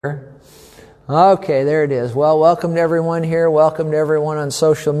Okay, there it is. Well, welcome to everyone here. Welcome to everyone on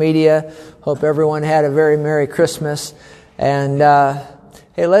social media. Hope everyone had a very Merry Christmas. And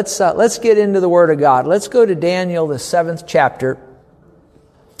hey, let's get into the Word of God. Let's go to Daniel, the 7th chapter.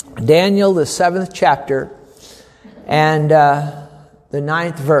 Daniel, the 7th chapter, and the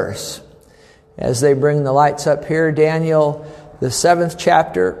 9th verse. As they bring the lights up here, Daniel, the 7th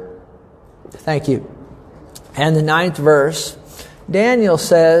chapter. Thank you. And the 9th verse. Daniel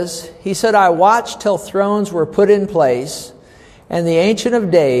says, he said, I watched till thrones were put in place, and the Ancient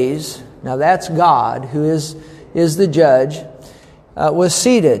of Days, now that's God, who is the judge, was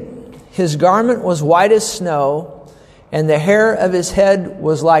seated. His garment was white as snow, and the hair of his head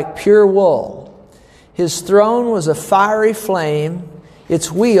was like pure wool. His throne was a fiery flame, its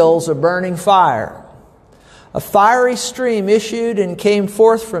wheels a burning fire. A fiery stream issued and came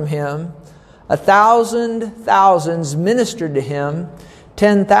forth from him. 1,000 thousands ministered to him.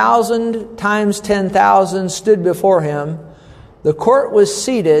 10,000 times 10,000 stood before him. The court was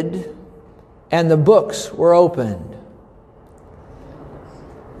seated, and the books were opened.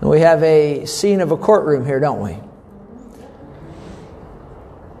 And we have a scene of a courtroom here, don't we?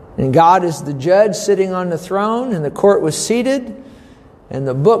 And God is the judge sitting on the throne, and the court was seated, and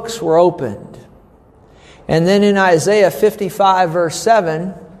the books were opened. And then in Isaiah 55, verse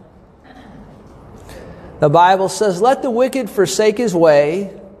 7, the Bible says, let the wicked forsake his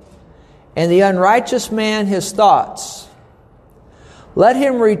way, and the unrighteous man his thoughts. Let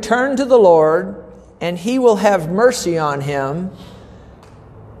him return to the Lord, and he will have mercy on him,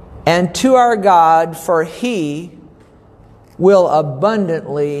 and to our God, for he will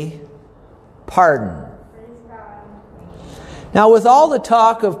abundantly pardon. Now, with all the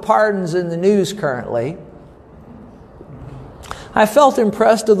talk of pardons in the news currently, I felt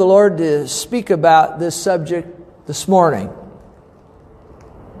impressed of the Lord to speak about this subject this morning.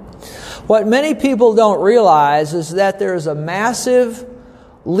 What many people don't realize is that there is a massive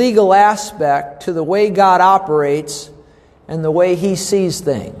legal aspect to the way God operates and the way He sees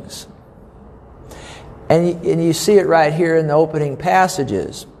things. And you see it right here in the opening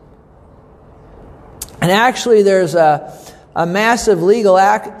passages. And actually there's a massive legal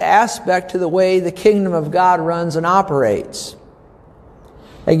aspect to the way the kingdom of God runs and operates.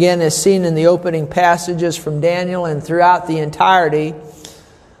 Again, as seen in the opening passages from Daniel and throughout the entirety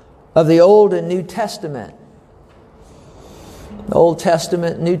of the Old and New Testament. The Old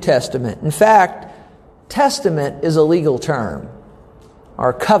Testament, New Testament. In fact, testament is a legal term,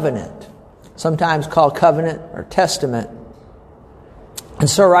 or covenant. Sometimes called covenant or testament. And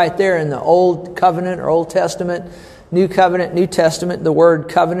so right there in the Old Covenant or Old Testament, New Covenant, New Testament, the word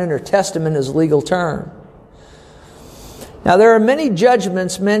covenant or testament is a legal term. Now, there are many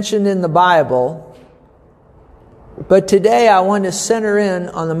judgments mentioned in the Bible, but today I want to center in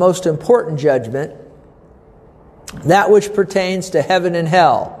on the most important judgment, that which pertains to heaven and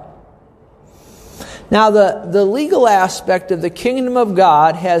hell. Now, the legal aspect of the kingdom of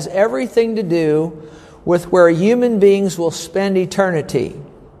God has everything to do with where human beings will spend eternity.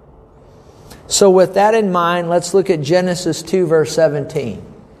 So with that in mind, let's look at Genesis 2, verse 17.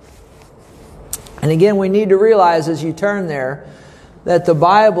 And again, we need to realize as you turn there that the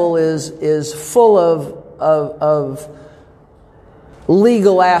Bible is full of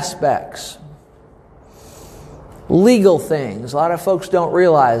legal aspects, legal things. A lot of folks don't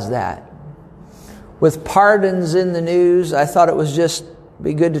realize that. With pardons in the news, I thought it was just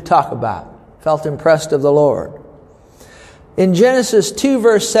be good to talk about. Felt impressed of the Lord. In Genesis 2,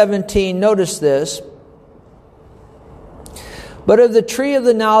 verse 17, notice this. But of the tree of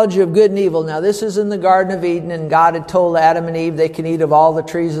the knowledge of good and evil. Now this is in the Garden of Eden, and God had told Adam and Eve they can eat of all the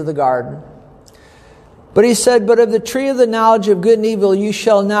trees of the garden. But He said, but of the tree of the knowledge of good and evil you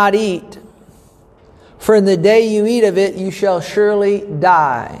shall not eat. For in the day you eat of it, you shall surely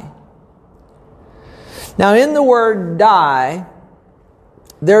die. Now in the word die,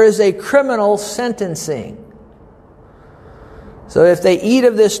 there is a criminal sentencing. So if they eat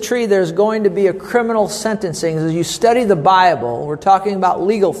of this tree, there's going to be a criminal sentencing. As you study the Bible, we're talking about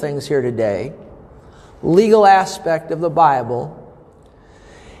legal things here today. Legal aspect of the Bible.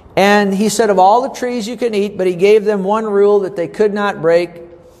 And He said of all the trees you can eat, but He gave them one rule that they could not break.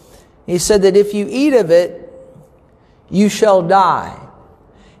 He said that if you eat of it, you shall die.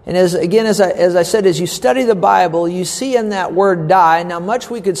 And as I said, as you study the Bible, you see in that word die. Now much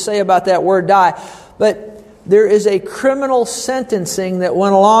we could say about that word die, but there is a criminal sentencing that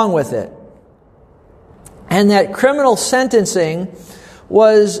went along with it. And that criminal sentencing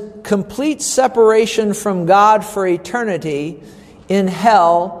was complete separation from God for eternity in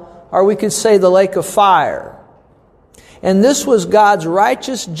hell, or we could say the lake of fire. And this was God's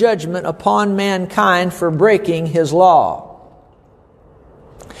righteous judgment upon mankind for breaking His law.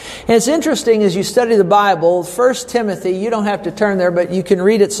 And it's interesting as you study the Bible, 1 Timothy, you don't have to turn there, but you can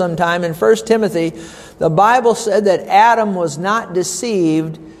read it sometime. In 1 Timothy, the Bible said that Adam was not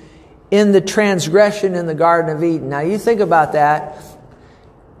deceived in the transgression in the Garden of Eden. Now you think about that.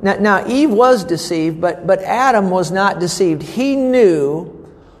 Now Eve was deceived, but Adam was not deceived. He knew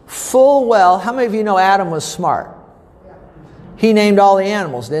full well. How many of you know Adam was smart? He named all the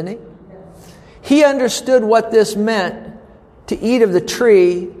animals, didn't he? He understood what this meant to eat of the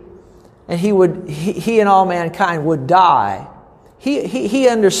tree, and he and all mankind would die. He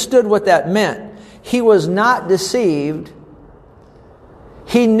understood what that meant. He was not deceived.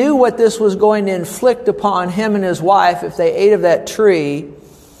 He knew what this was going to inflict upon him and his wife if they ate of that tree,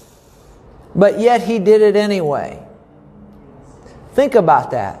 but yet he did it anyway. Think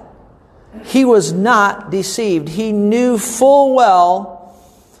about that. He was not deceived. He knew full well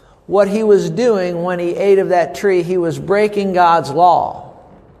what he was doing when he ate of that tree. He was breaking God's law.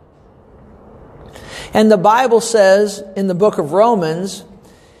 And the Bible says in the book of Romans,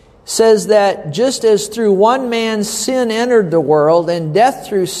 says that just as through one man's sin entered the world, and death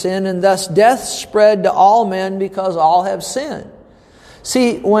through sin, and thus death spread to all men because all have sinned.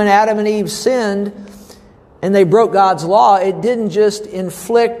 See, when Adam and Eve sinned and they broke God's law, it didn't just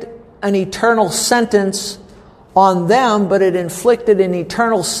inflict an eternal sentence on them, but it inflicted an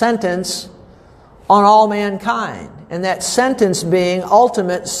eternal sentence on all mankind. And that sentence being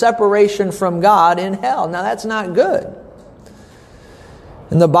ultimate separation from God in hell. Now that's not good.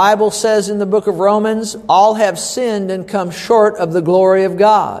 And the Bible says in the book of Romans, all have sinned and come short of the glory of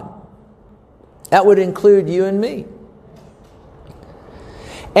God. That would include you and me.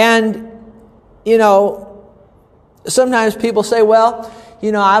 And, sometimes people say, well,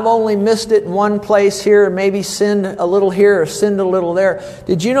 I've only missed it in one place here, and maybe sinned a little here or sinned a little there.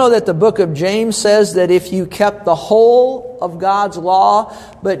 Did you know that the book of James says that if you kept the whole of God's law,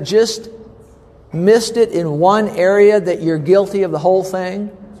 but just missed it in one area, that you're guilty of the whole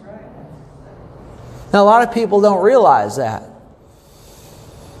thing? Now, a lot of people don't realize that.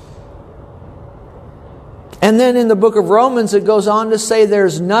 And then in the book of Romans, it goes on to say,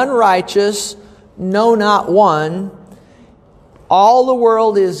 there's none righteous, no, not one. All the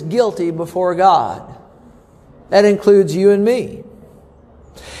world is guilty before God. That includes you and me.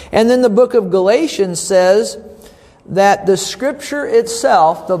 And then the book of Galatians says that the Scripture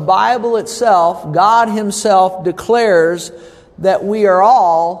itself, the Bible itself, God Himself declares that we are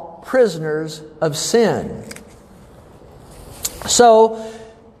all prisoners of sin. So,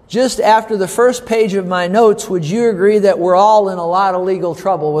 just after the first page of my notes, would you agree that we're all in a lot of legal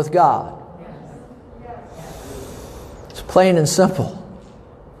trouble with God? It's plain and simple.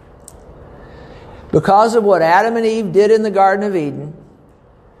 Because of what Adam and Eve did in the Garden of Eden,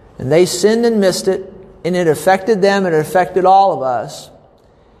 and they sinned and missed it, and it affected them, and it affected all of us,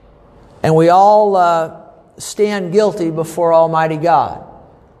 and we all stand guilty before Almighty God.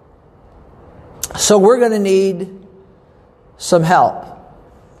 So we're going to need some help.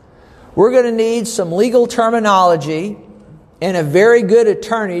 We're going to need some legal terminology and a very good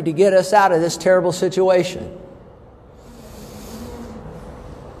attorney to get us out of this terrible situation.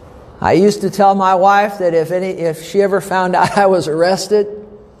 I used to tell my wife that if she ever found out I was arrested,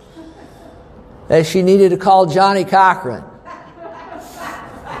 that she needed to call Johnny Cochran.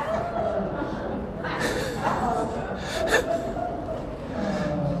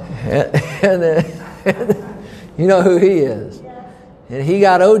 and you know who he is. And he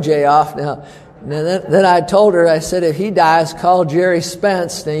got OJ off now. Then I told her, I said, if he dies, call Jerry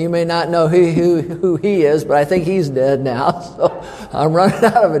Spence. Now, you may not know who he is, but I think he's dead now. So I'm running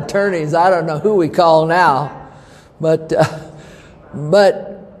out of attorneys. I don't know who we call now. But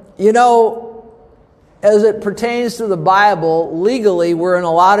as it pertains to the Bible, legally, we're in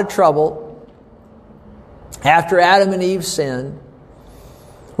a lot of trouble. After Adam and Eve sinned,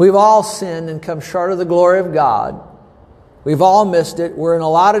 we've all sinned and come short of the glory of God. We've all missed it. We're in a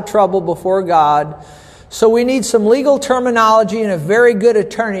lot of trouble before God. So we need some legal terminology and a very good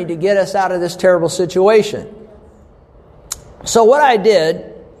attorney to get us out of this terrible situation. So what I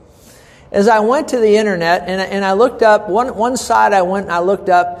did is I went to the internet and I looked up, one site I went and I looked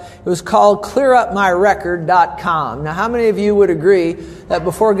up, it was called clearupmyrecord.com. Now how many of you would agree that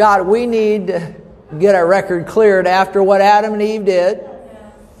before God we need to get our record cleared after what Adam and Eve did?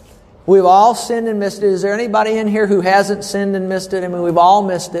 We've all sinned and missed it. Is there anybody in here who hasn't sinned and missed it? I mean, we've all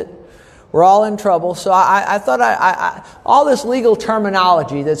missed it. We're all in trouble. So I thought all this legal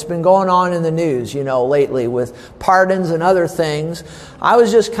terminology that's been going on in the news, lately with pardons and other things, I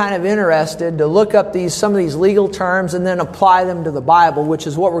was just kind of interested to look up some of these legal terms and then apply them to the Bible, which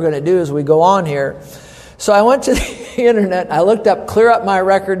is what we're going to do as we go on here. So I went to the internet, I looked up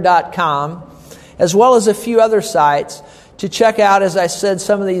clearupmyrecord.com, as well as a few other sites, to check out, as I said,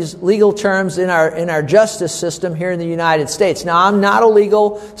 some of these legal terms in our justice system here in the United States. Now, I'm not a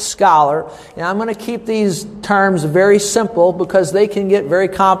legal scholar, and I'm going to keep these terms very simple because they can get very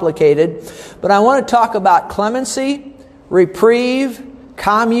complicated. But I want to talk about clemency, reprieve,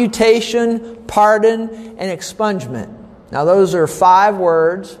 commutation, pardon, and expungement. Now, those are 5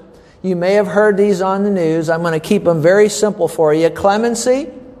 words. You may have heard these on the news. I'm going to keep them very simple for you.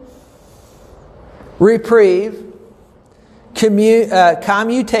 Clemency, reprieve,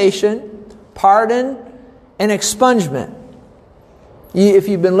 commutation, pardon, and expungement. If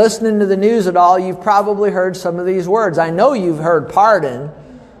you've been listening to the news at all, you've probably heard some of these words. I know you've heard pardon,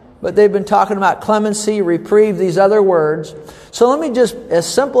 but they've been talking about clemency, reprieve, these other words. So let me just,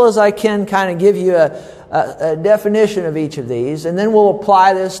 as simple as I can, kind of give you a definition of each of these, and then we'll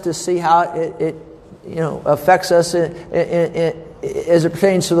apply this to see how it affects us as it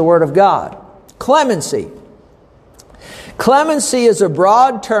pertains to the Word of God. Clemency. Clemency is a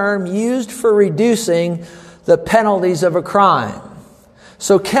broad term used for reducing the penalties of a crime.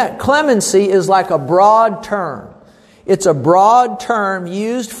 So clemency is like a broad term. It's a broad term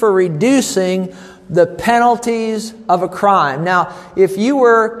used for reducing the penalties of a crime. Now, if you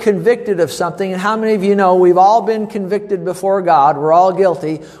were convicted of something, and how many of you know we've all been convicted before God, we're all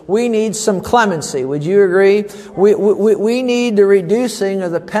guilty, we need some clemency. Would you agree? We need the reducing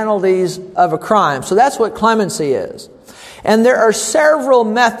of the penalties of a crime. So that's what clemency is. And there are several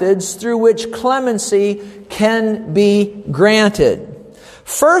methods through which clemency can be granted.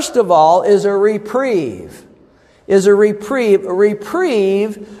 First of all is a reprieve. A reprieve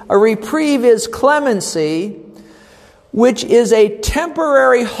is clemency, which is a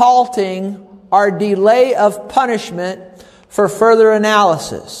temporary halting or delay of punishment for further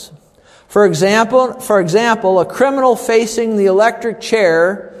analysis. For example, a criminal facing the electric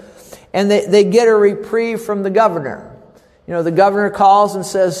chair, and they get a reprieve from the governor. The governor calls and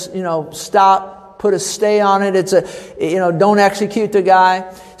says, stop, put a stay on it. It's don't execute the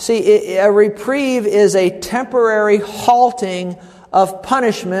guy. See, a reprieve is a temporary halting of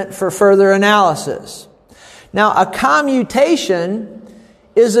punishment for further analysis. Now, a commutation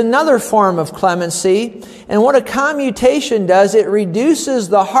is another form of clemency. And what a commutation does, it reduces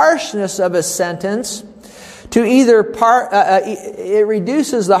the harshness of a sentence to either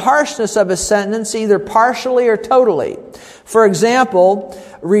either partially or totally. For example,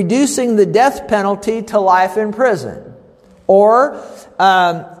 reducing the death penalty to life in prison. Or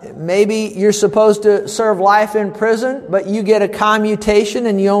maybe you're supposed to serve life in prison, but you get a commutation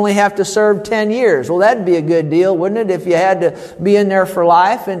and you only have to serve 10 years. Well, that'd be a good deal, wouldn't it, if you had to be in there for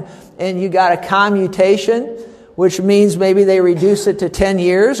life and you got a commutation, which means maybe they reduce it to 10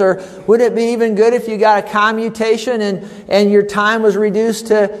 years? Or would it be even good if you got a commutation and your time was reduced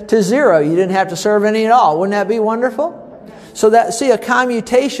to 0? You didn't have to serve any at all. Wouldn't that be wonderful? So a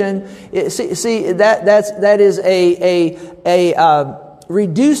commutation, that is a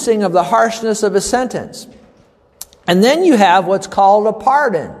reducing of the harshness of a sentence. And then you have what's called a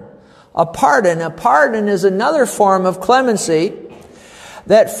pardon. A pardon is another form of clemency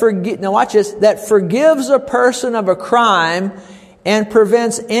that forgives a person of a crime and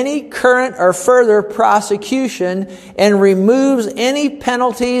prevents any current or further prosecution and removes any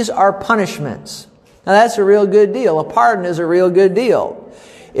penalties or punishments. Now that's a real good deal. A pardon is a real good deal.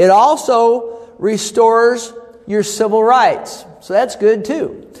 It also restores your civil rights. So that's good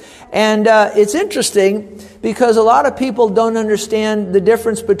too. And it's interesting because a lot of people don't understand the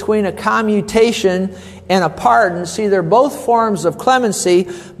difference between a commutation and a pardon. See, they're both forms of clemency,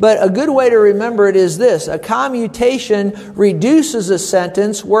 but a good way to remember it is this. A commutation reduces a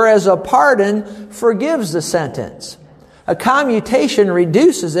sentence, whereas a pardon forgives the sentence. A commutation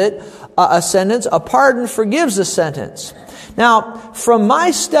reduces a sentence. A pardon forgives a sentence. Now, from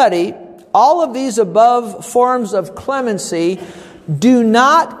my study, all of these above forms of clemency do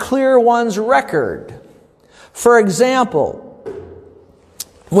not clear one's record. For example,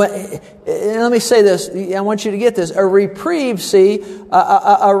 let me say this. I want you to get this. A reprieve,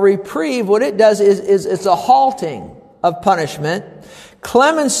 a reprieve, what it does is it's a halting of punishment.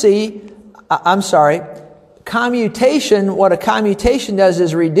 Commutation, what a commutation does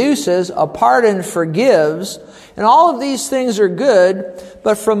is reduces. A pardon forgives. And all of these things are good,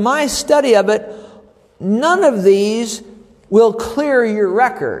 but from my study of it, none of these will clear your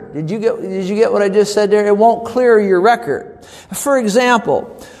record. Did you get what I just said there? It won't clear your record. For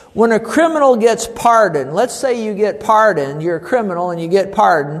example, when a criminal gets pardoned, let's say you get pardoned, you're a criminal and you get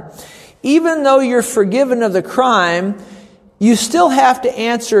pardoned, even though you're forgiven of the crime, you still have to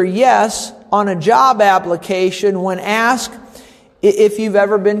answer yes on a job application when asked if you've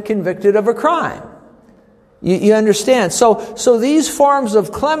ever been convicted of a crime. You understand? So these forms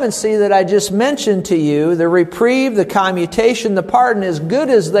of clemency that I just mentioned to you, the reprieve, the commutation, the pardon, as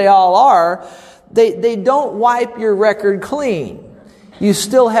good as they all are, they don't wipe your record clean. You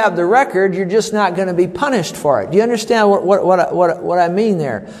still have the record, you're just not going to be punished for it. Do you understand what I mean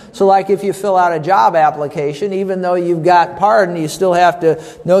there? So like if you fill out a job application, even though you've got pardon, you still have to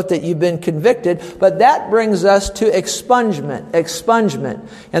note that you've been convicted. But that brings us to expungement. Expungement.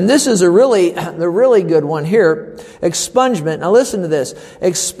 And this is the really good one here. Expungement. Now listen to this.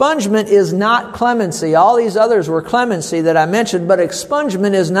 Expungement is not clemency. All these others were clemency that I mentioned, but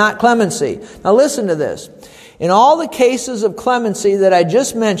expungement is not clemency. Now listen to this. In all the cases of clemency that I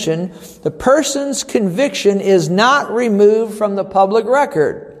just mentioned, the person's conviction is not removed from the public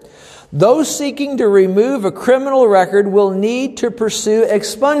record. Those seeking to remove a criminal record will need to pursue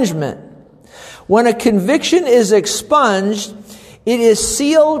expungement. When a conviction is expunged, it is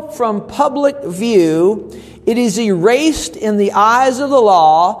sealed from public view. It is erased in the eyes of the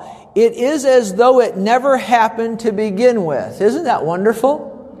law. It is as though it never happened to begin with. Isn't that wonderful?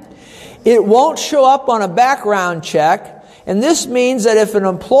 It won't show up on a background check, and this means that if an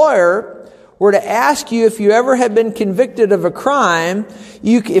employer were to ask you if you ever had been convicted of a crime,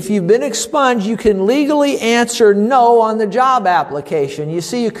 if you've been expunged, you can legally answer no on the job application. You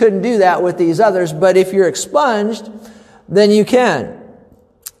see, you couldn't do that with these others, but if you're expunged, then you can.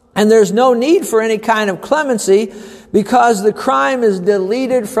 And there's no need for any kind of clemency because the crime is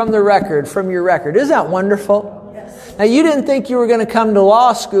deleted from the record, from your record. Isn't that wonderful? Now, you didn't think you were going to come to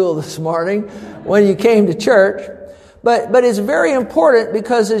law school this morning when you came to church, but it's very important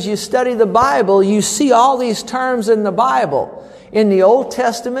because as you study the Bible, you see all these terms in the Bible. In the Old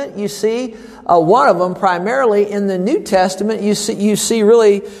Testament, you see one of them primarily. In the New Testament, you see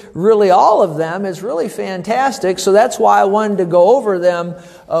really all of them. It's really fantastic. So that's why I wanted to go over them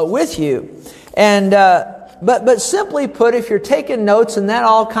with you. And but simply put, if you're taking notes and that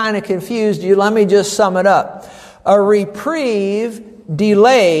all kind of confused you, let me just sum it up. A reprieve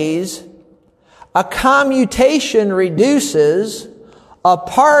delays, a commutation reduces, a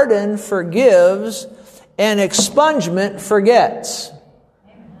pardon forgives, and expungement forgets.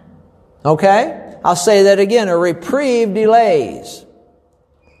 Okay? I'll say that again. A reprieve delays.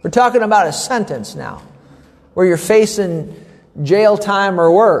 We're talking about a sentence now, where you're facing jail time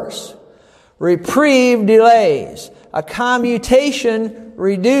or worse. Reprieve delays. A commutation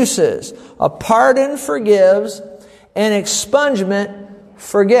reduces. A pardon forgives. And expungement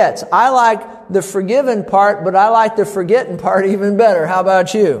forgets. I like the forgiven part, but I like the forgetting part even better. How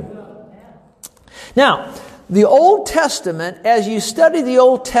about you? Now, the Old Testament, as you study the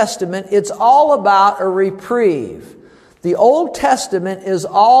Old Testament, it's all about a reprieve. The Old Testament is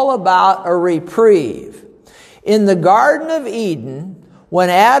all about a reprieve. In the Garden of Eden, when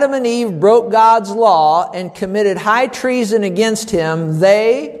Adam and Eve broke God's law and committed high treason against Him,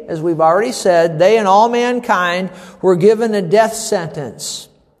 they, as we've already said, they and all mankind were given a death sentence,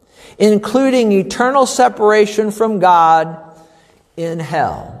 including eternal separation from God in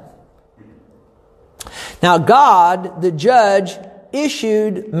hell. Now God, the judge,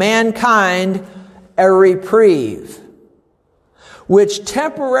 issued mankind a reprieve, which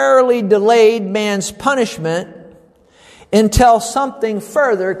temporarily delayed man's punishment until something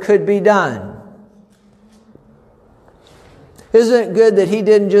further could be done. Isn't it good that He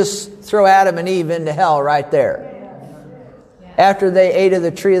didn't just throw Adam and Eve into hell right there after they ate of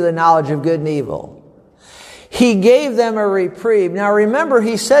the tree of the knowledge of good and evil? He gave them a reprieve. Now remember,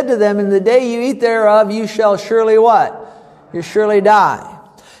 He said to them, in the day you eat thereof, you shall surely what? You surely die.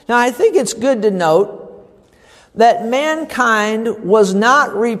 Now I think it's good to note that mankind was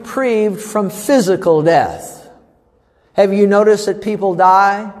not reprieved from physical death. Have you noticed that people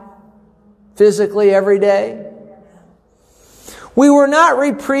die physically every day? We were not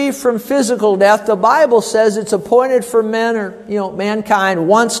reprieved from physical death. The Bible says it's appointed for men or, mankind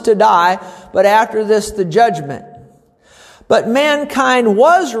once to die, but after this, the judgment. But mankind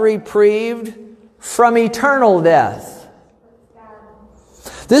was reprieved from eternal death.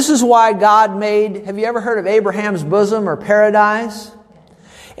 This is why God made, have you ever heard of Abraham's bosom or paradise?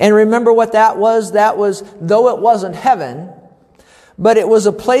 And remember what that was? That was, though it wasn't heaven, but it was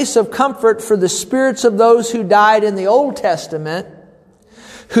a place of comfort for the spirits of those who died in the Old Testament,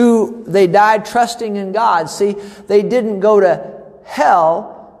 who they died trusting in God. See, they didn't go to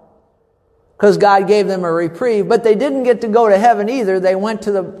hell because God gave them a reprieve, but they didn't get to go to heaven either. They went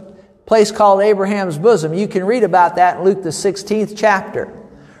to the place called Abraham's bosom. You can read about that in Luke the 16th chapter.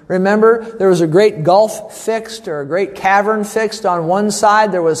 Remember, there was a great gulf fixed, or a great cavern fixed. On one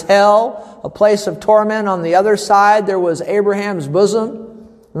side there was hell, a place of torment. On the other side there was Abraham's bosom.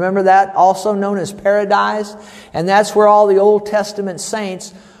 Remember that? Also known as paradise. And that's where all the Old Testament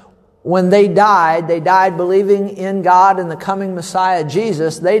saints, when they died believing in God and the coming Messiah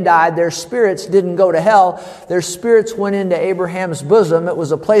Jesus. They died. Their spirits didn't go to hell. Their spirits went into Abraham's bosom. It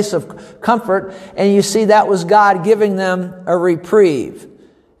was a place of comfort. And you see, that was God giving them a reprieve.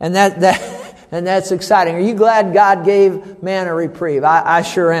 And that's exciting. Are you glad God gave man a reprieve? I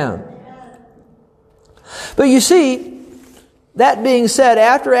sure am. But you see, that being said,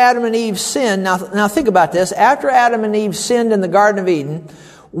 after Adam and Eve sinned, now think about this. After Adam and Eve sinned in the Garden of Eden,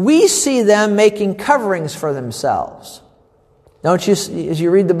 we see them making coverings for themselves. Don't you? As you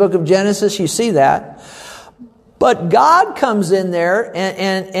read the book of Genesis, you see that. But God comes in there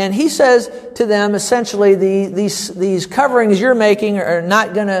and He says to them, essentially, these coverings you're making are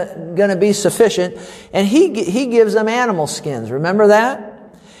not gonna be sufficient. And He gives them animal skins. Remember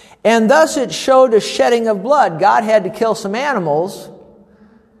that? And thus it showed a shedding of blood. God had to kill some animals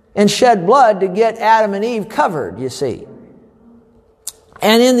and shed blood to get Adam and Eve covered, you see.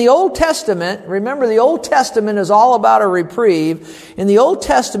 And in the Old Testament, remember, the Old Testament is all about a reprieve. In the Old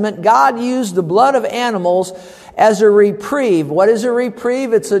Testament, God used the blood of animals as a reprieve. What is a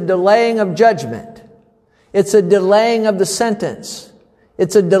reprieve? It's a delaying of judgment. It's a delaying of the sentence.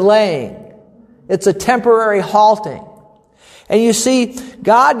 It's a delaying. It's a temporary halting. And you see,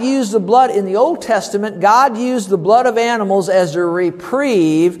 God used the blood in the Old Testament, God used the blood of animals as a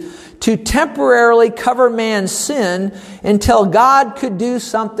reprieve to temporarily cover man's sin until God could do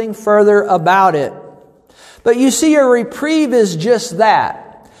something further about it. But you see, a reprieve is just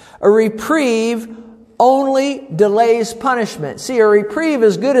that. A reprieve only delays punishment. See, a reprieve,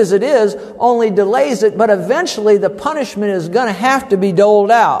 as good as it is, only delays it, but eventually the punishment is going to have to be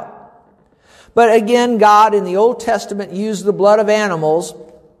doled out. But again, God in the Old Testament used the blood of animals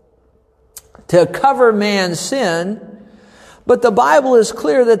to cover man's sin. But the Bible is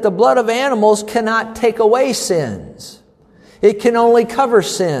clear that the blood of animals cannot take away sins. It can only cover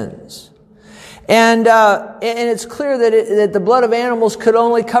sins. And it's clear that the blood of animals could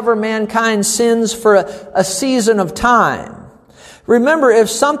only cover mankind's sins for a season of time. Remember, if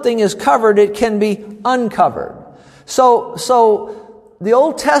something is covered, it can be uncovered. So the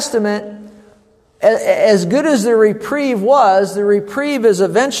Old Testament, as good as the reprieve was, the reprieve is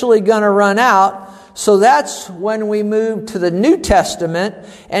eventually going to run out. So that's when we move to the New Testament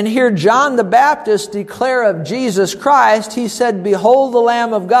and hear John the Baptist declare of Jesus Christ. He said, "Behold the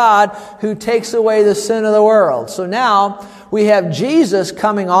Lamb of God who takes away the sin of the world." So now we have Jesus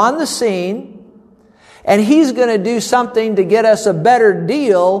coming on the scene, and He's going to do something to get us a better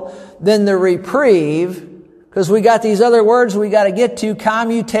deal than the reprieve, because we got these other words we got to get to: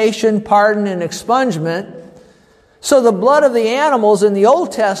 commutation, pardon, and expungement. So the blood of the animals in the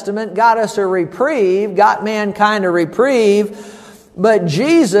Old Testament got us a reprieve, got mankind a reprieve. But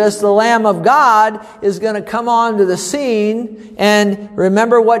Jesus, the Lamb of God, is going to come onto the scene. And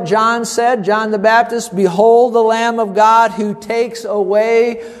remember what John said, John the Baptist, "Behold the Lamb of God who takes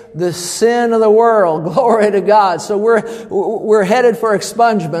away the sin of the world." Glory to God. So we're headed for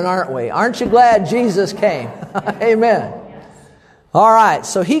expungement, aren't we? Aren't you glad Jesus came? Amen. All right,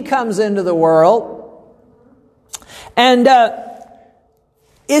 so He comes into the world. And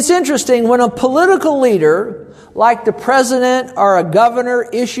it's interesting, when a political leader, like the president or a governor,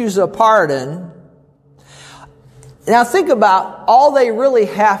 issues a pardon. Now think about, all they really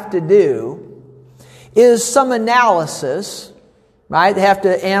have to do is some analysis, right? They have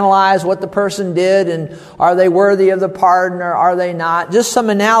to analyze what the person did, and are they worthy of the pardon or are they not? Just some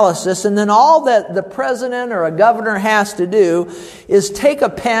analysis. And then all that the president or a governor has to do is take a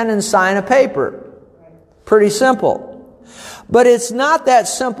pen and sign a paper. Pretty simple. But it's not that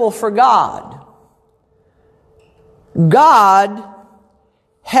simple for God. God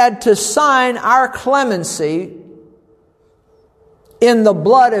had to sign our clemency in the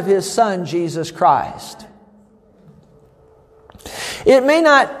blood of His Son, Jesus Christ. It may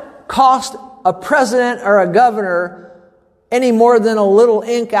not cost a president or a governor any more than a little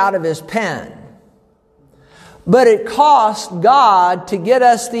ink out of his pen. But it cost God to get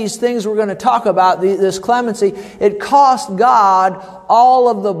us these things we're going to talk about, this clemency. It cost God all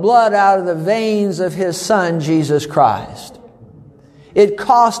of the blood out of the veins of His Son, Jesus Christ. It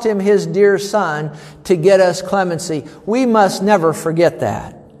cost Him His dear Son to get us clemency. We must never forget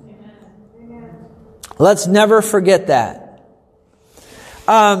that. Let's never forget that.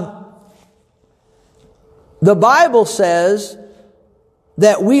 The Bible says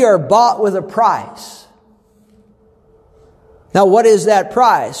that we are bought with a price. Now, what is that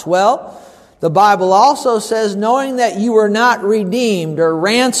price? Well, the Bible also says, knowing that you were not redeemed or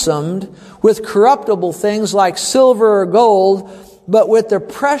ransomed with corruptible things like silver or gold, but with the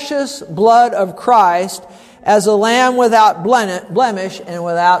precious blood of Christ, as a lamb without blemish and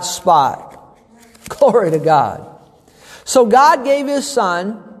without spot. Glory to God. So God gave His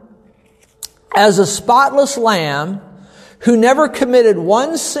Son as a spotless lamb who never committed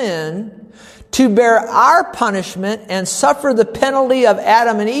one sin, to bear our punishment and suffer the penalty of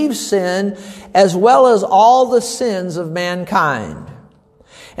Adam and Eve's sin, as well as all the sins of mankind.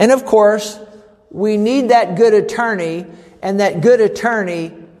 And of course, we need that good attorney, and that good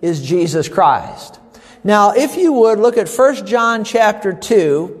attorney is Jesus Christ. Now, if you would, look at 1 John chapter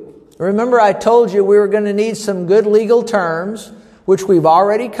 2. Remember, I told you we were going to need some good legal terms, which we've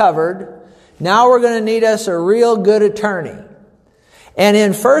already covered. Now we're going to need us a real good attorney. And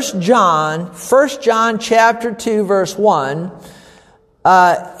in 1 John chapter 2, verse 1,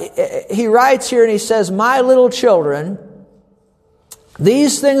 he writes here and he says, "My little children,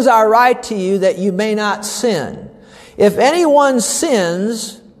 these things I write to you that you may not sin. If anyone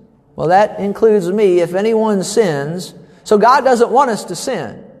sins," well, that includes me, if anyone sins, so God doesn't want us to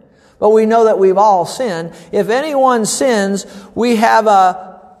sin, but we know that we've all sinned. If anyone sins, we have an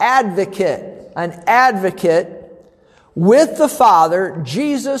advocate with the Father,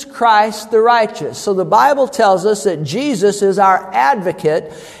 Jesus Christ the righteous. So the Bible tells us that Jesus is our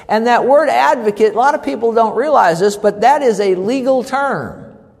advocate. And that word advocate, a lot of people don't realize this, but that is a legal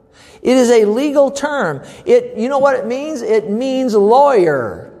term. It is a legal term. You know what it means? It means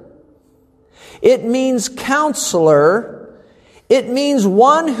lawyer. It means counselor. It means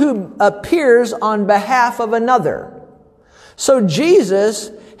one who appears on behalf of another. So Jesus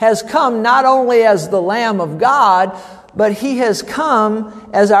has come not only as the Lamb of God, but He has come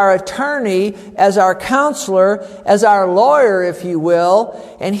as our attorney, as our counselor, as our lawyer, if you will,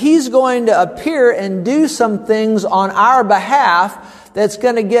 and He's going to appear and do some things on our behalf that's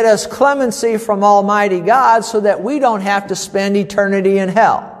going to get us clemency from Almighty God so that we don't have to spend eternity in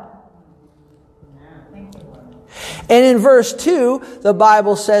hell. And in verse 2, the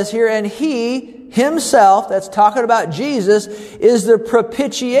Bible says here, and He Himself, that's talking about Jesus, is the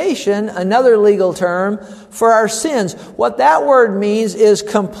propitiation, another legal term, for our sins. What that word means is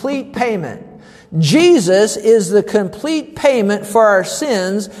complete payment. Jesus is the complete payment for our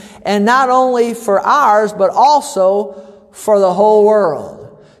sins, and not only for ours, but also for the whole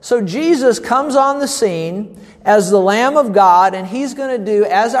world. So Jesus comes on the scene as the Lamb of God, and He's going to do,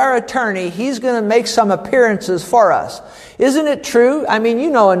 as our attorney, He's going to make some appearances for us. Isn't it true? I mean, you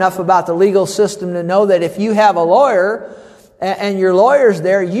know enough about the legal system to know that if you have a lawyer and your lawyer's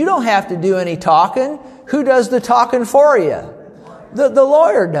there, you don't have to do any talking. Who does the talking for you? The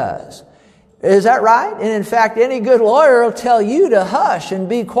lawyer does. Is that right? And in fact, any good lawyer will tell you to hush and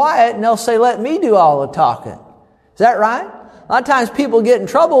be quiet, and they'll say, let me do all the talking. Is that right? A lot of times people get in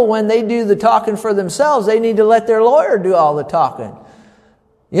trouble when they do the talking for themselves. They need to let their lawyer do all the talking.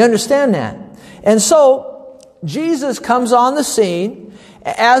 You understand that? And so Jesus comes on the scene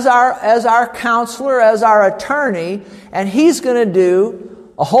as our counselor, as our attorney, and He's going to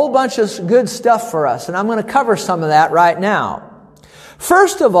do a whole bunch of good stuff for us. And I'm going to cover some of that right now.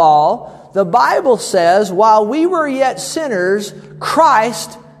 First of all, the Bible says, while we were yet sinners,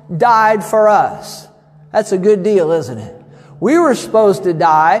 Christ died for us. That's a good deal, isn't it? We were supposed to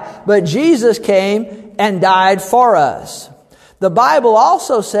die, but Jesus came and died for us. The Bible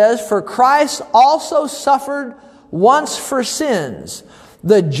also says, for Christ also suffered once for sins,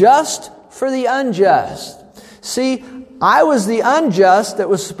 the just for the unjust. See, I was the unjust that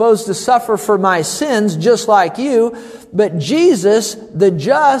was supposed to suffer for my sins, just like you, but Jesus, the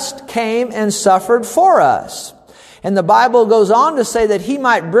just, came and suffered for us. And the Bible goes on to say that He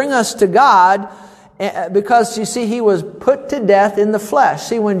might bring us to God, because, you see, He was put to death in the flesh.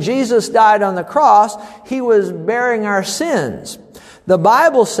 See, when Jesus died on the cross, He was bearing our sins. The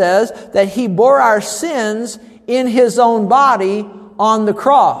Bible says that He bore our sins in His own body on the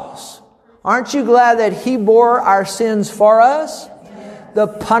cross. Aren't you glad that He bore our sins for us? The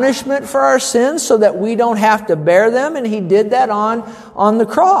punishment for our sins so that we don't have to bear them, and He did that on the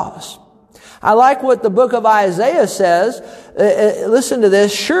cross. I like what the book of Isaiah says. Listen to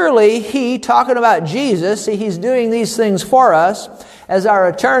this. Surely He, talking about Jesus, see, He's doing these things for us as our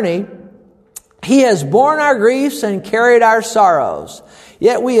attorney. He has borne our griefs and carried our sorrows.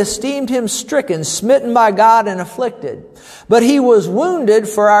 Yet we esteemed him stricken, smitten by God, and afflicted. But he was wounded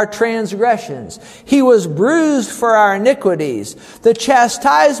for our transgressions. He was bruised for our iniquities. The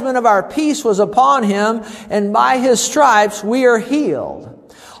chastisement of our peace was upon him, and by his stripes we are healed.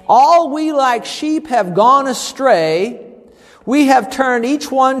 All we like sheep have gone astray. We have turned each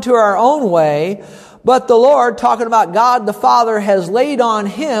one to our own way. But the Lord, talking about God the Father, has laid on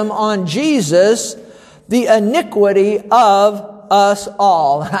him, on Jesus, the iniquity of us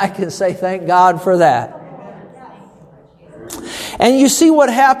all. And I can say thank God for that. And you see what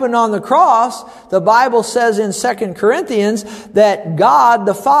happened on the cross. The Bible says in 2 Corinthians that God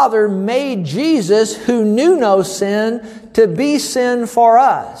the Father made Jesus, who knew no sin, to be sin for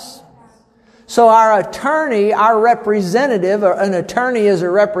us. So our attorney, our representative, or an attorney is a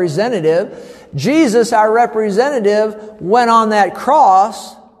representative, Jesus, our representative, went on that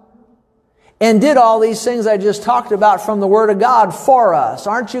cross and did all these things I just talked about from the Word of God for us.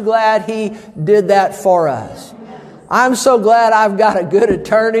 Aren't you glad He did that for us? I'm so glad I've got a good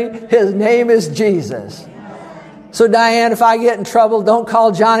attorney. His name is Jesus. So Diane, if I get in trouble, don't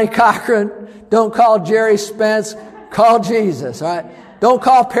call Johnny Cochran. Don't call Jerry Spence. Call Jesus, all right? Don't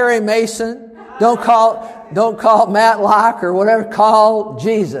call Perry Mason. Don't call Matt Locke or whatever. Call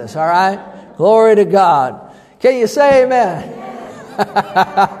Jesus, all right? Glory to God. Can you say amen?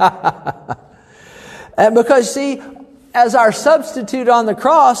 And because, see, as our substitute on the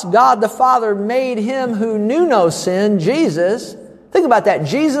cross, God the Father made him who knew no sin, Jesus. Think about that.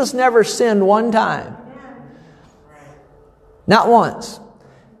 Jesus never sinned one time. Not once.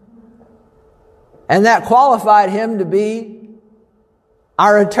 And that qualified him to be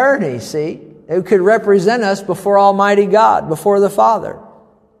our attorney, see, who could represent us before Almighty God, before the Father.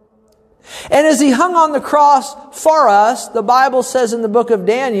 And as he hung on the cross for us, the Bible says in the book of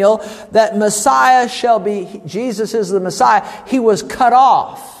Daniel that Messiah shall be, Jesus is the Messiah. He was cut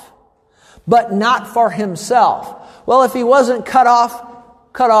off, but not for himself. Well, if he wasn't cut off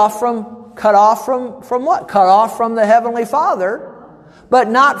from what? Cut off from the Heavenly Father, but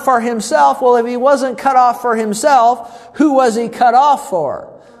not for himself. Well, if he wasn't cut off for himself, who was he cut off for?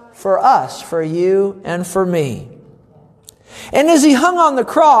 For us, for you and for me. And as he hung on the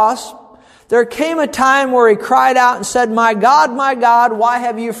cross, there came a time where he cried out and said, my God, why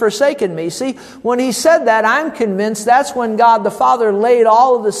have you forsaken me?" See, when he said that, I'm convinced that's when God the Father laid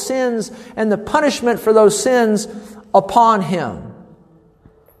all of the sins and the punishment for those sins upon him.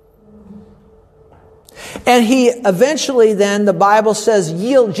 And he eventually then, the Bible says,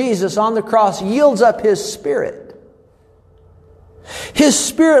 Jesus on the cross yields up his spirit. His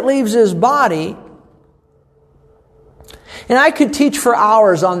spirit leaves his body. And I could teach for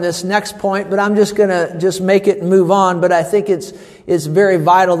hours on this next point, but I'm just going to make it and move on. But I think it's very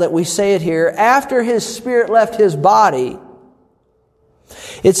vital that we say it here. After his spirit left his body,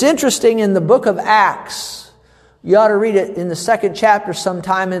 it's interesting in the book of Acts. You ought to read it in the 2nd chapter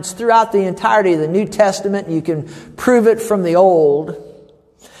sometime. It's throughout the entirety of the New Testament. You can prove it from the Old.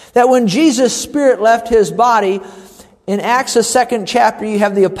 That when Jesus' spirit left his body, in Acts, the 2nd chapter, you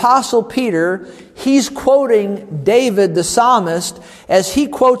have the Apostle Peter. He's quoting David, the psalmist, as he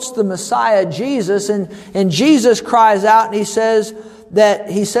quotes the Messiah, Jesus. And Jesus cries out and he says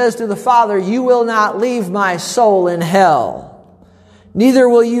to the Father, "You will not leave my soul in hell. Neither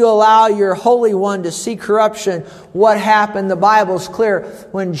will you allow your Holy One to see corruption." What happened? The Bible's clear.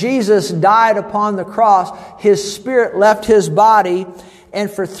 When Jesus died upon the cross, his spirit left his body. And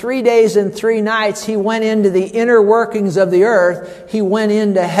for 3 days and 3 nights, he went into the inner workings of the earth. He went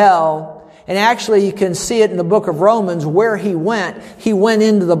into hell. And actually, you can see it in the book of Romans where he went. He went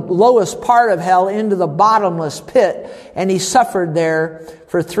into the lowest part of hell, into the bottomless pit. And he suffered there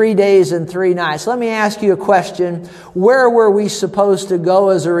for 3 days and 3 nights. Let me ask you a question. Where were we supposed to go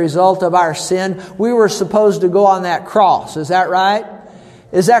as a result of our sin? We were supposed to go on that cross. Is that right?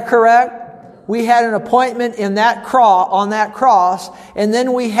 Is that correct? We had an appointment on that cross, and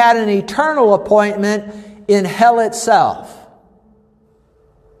then we had an eternal appointment in hell itself.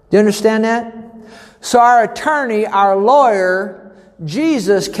 Do you understand that? So our attorney, our lawyer,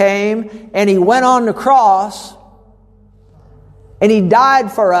 Jesus came and he went on the cross and he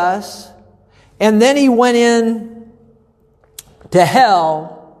died for us, and then he went in to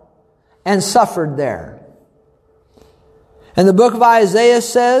hell and suffered there. And the book of Isaiah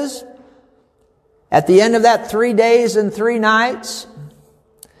says, at the end of that 3 days and 3 nights,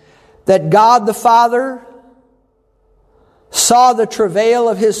 that God the Father saw the travail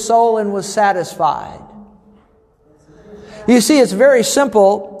of his soul and was satisfied. You see, it's very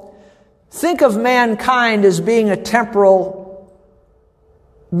simple. Think of mankind as being a temporal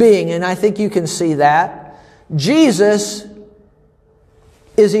being, and I think you can see that. Jesus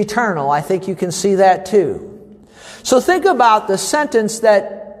is eternal. I think you can see that too. So think about the sentence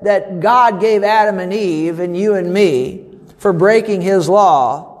that God gave Adam and Eve and you and me for breaking His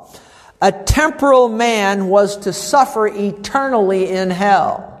law. A temporal man was to suffer eternally in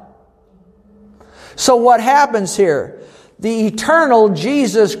hell. So what happens here? The eternal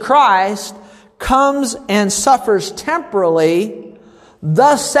Jesus Christ comes and suffers temporally,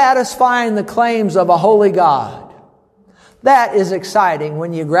 thus satisfying the claims of a holy God. That is exciting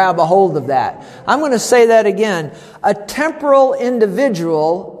when you grab a hold of that. I'm going to say that again. A temporal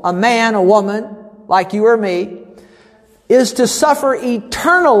individual, a man, a woman, like you or me, is to suffer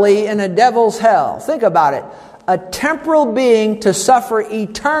eternally in a devil's hell. Think about it. A temporal being to suffer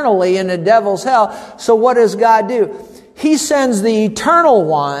eternally in a devil's hell. So what does God do? He sends the eternal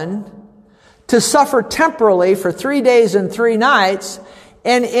one to suffer temporally for 3 days and 3 nights.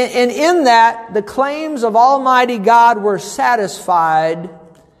 And in that, the claims of Almighty God were satisfied.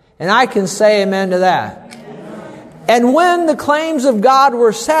 And I can say amen to that. And when the claims of God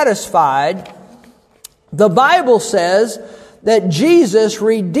were satisfied, the Bible says that Jesus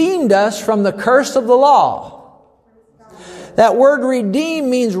redeemed us from the curse of the law. That word redeem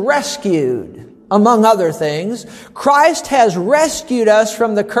means rescued, among other things. Christ has rescued us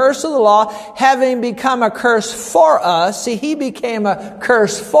from the curse of the law, having become a curse for us. See, He became a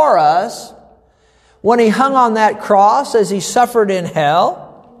curse for us when He hung on that cross as He suffered in hell.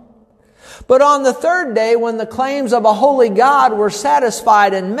 But on the third day, when the claims of a holy God were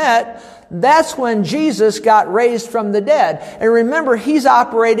satisfied and met, that's when Jesus got raised from the dead. And remember, He's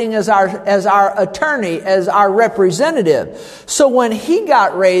operating as our attorney, as our representative. So when He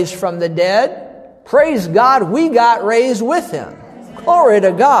got raised from the dead, praise God, we got raised with Him. Glory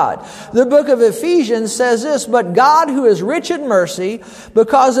to God. The book of Ephesians says this, "But God, who is rich in mercy,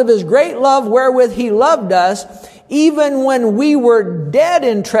 because of His great love wherewith He loved us, even when we were dead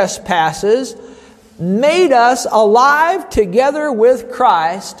in trespasses, made us alive together with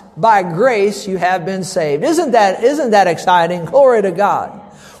Christ. By grace you have been saved." Isn't that exciting? Glory to God.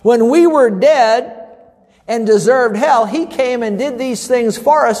 When we were dead and deserved hell, He came and did these things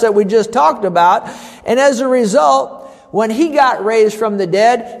for us that we just talked about. And as a result, when He got raised from the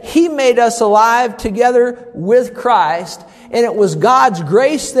dead, He made us alive together with Christ. And it was God's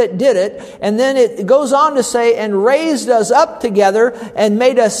grace that did it. And then it goes on to say, and raised us up together and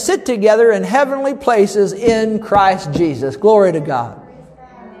made us sit together in heavenly places in Christ Jesus. Glory to God.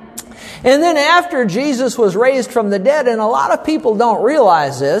 And then after Jesus was raised from the dead, and a lot of people don't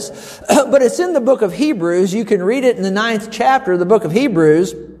realize this, but it's in the book of Hebrews. You can read it in the 9th chapter of the book of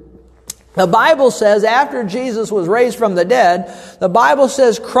Hebrews. The Bible says after Jesus was raised from the dead, the Bible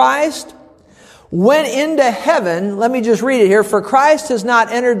says Christ went into heaven. Let me just read it here. "For Christ has not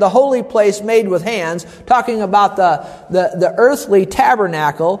entered the holy place made with hands," talking about the earthly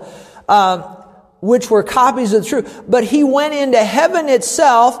tabernacle, which were copies of the truth. "But He went into heaven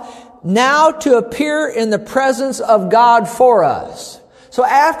itself, now to appear in the presence of God for us." So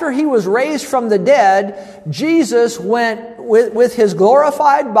after He was raised from the dead, Jesus went with His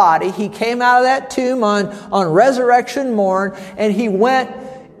glorified body. He came out of that tomb on resurrection morn, and He went.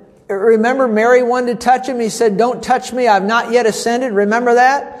 Remember, Mary wanted to touch Him. He said, "Don't touch me. I've not yet ascended." Remember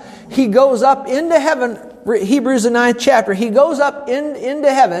that? He goes up into heaven. Hebrews the 9th chapter. He goes up into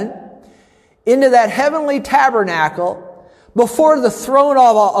heaven, into that heavenly tabernacle, before the throne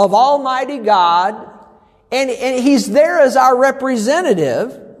of Almighty God. And He's there as our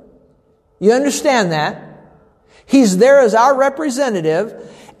representative. You understand that? He's there as our representative.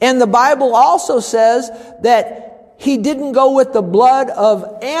 And the Bible also says that He didn't go with the blood of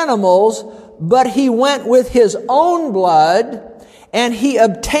animals, but He went with His own blood, and He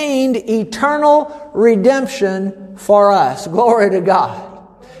obtained eternal redemption for us. Glory to God.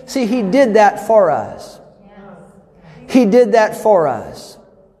 See, He did that for us. He did that for us.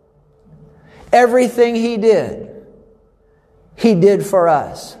 Everything He did for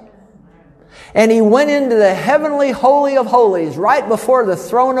us. And He went into the heavenly holy of holies, right before the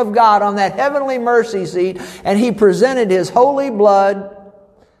throne of God on that heavenly mercy seat, and He presented His holy blood,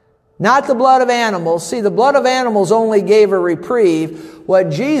 not the blood of animals. See, the blood of animals only gave a reprieve. What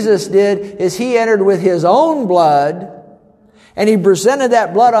Jesus did is He entered with His own blood, and He presented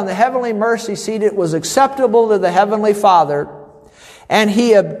that blood on the heavenly mercy seat. It was acceptable to the Heavenly Father, and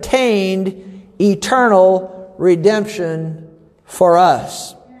He obtained eternal redemption for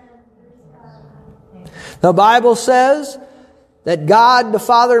us. The Bible says that God the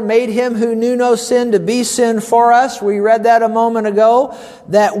Father made Him who knew no sin to be sin for us. We read that a moment ago.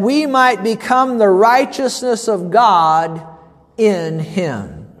 That we might become the righteousness of God in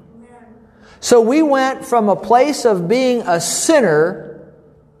Him. So we went from a place of being a sinner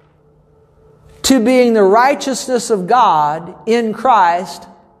to being the righteousness of God in Christ,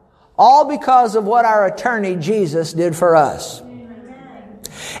 all because of what our attorney Jesus did for us.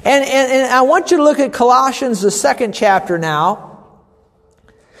 And I want you to look at Colossians, the 2nd chapter now.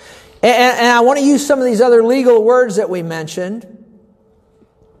 And I want to use some of these other legal words that we mentioned.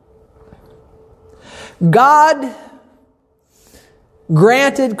 God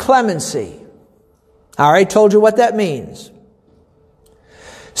granted clemency. I already told you what that means.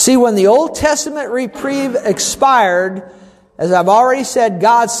 See, when the Old Testament reprieve expired, as I've already said,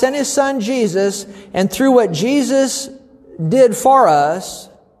 God sent His Son Jesus, and through what Jesus did for us,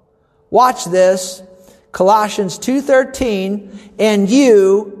 watch this, Colossians 2:13, and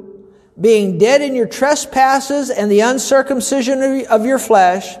you, being dead in your trespasses and the uncircumcision of your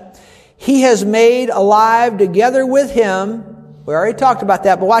flesh, He has made alive together with Him. We already talked about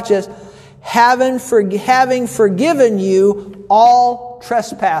that, but watch this. Having forgiven you all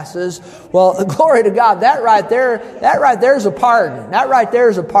trespasses. Well, glory to God. That right there is a pardon. That right there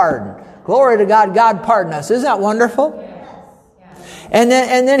is a pardon. Glory to God. God pardoned us. Isn't that wonderful? And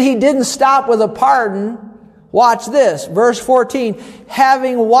then He didn't stop with a pardon. Watch this. Verse 14.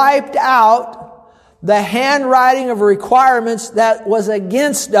 Having wiped out the handwriting of requirements that was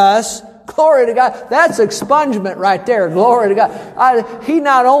against us. Glory to God. That's expungement right there. Glory to God. He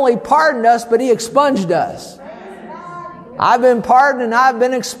not only pardoned us, but He expunged us. I've been pardoned and I've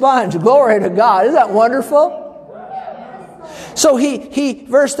been expunged. Glory to God. Isn't that wonderful? So he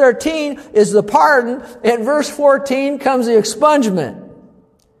verse 13 is the pardon, and verse 14 comes the expungement.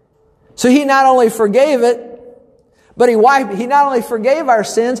 So He not only forgave it, but He not only forgave our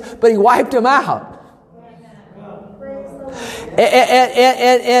sins, but He wiped them out.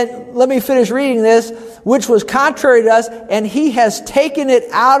 And let me finish reading this, which was contrary to us, and He has taken it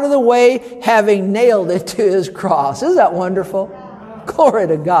out of the way, having nailed it to His cross. Isn't that wonderful? Glory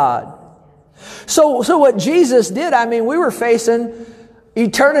to God. So what Jesus did, we were facing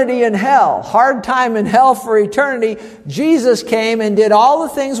eternity in hell, hard time in hell for eternity. Jesus came and did all the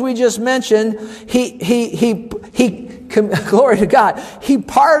things we just mentioned. He glory to God. He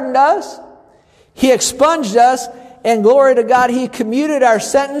pardoned us. He expunged us. And glory to God, He commuted our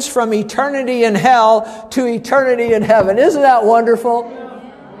sentence from eternity in hell to eternity in heaven. Isn't that wonderful?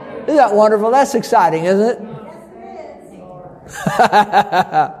 Isn't that wonderful? That's exciting, isn't it?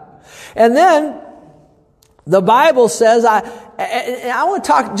 And then the Bible says, I want to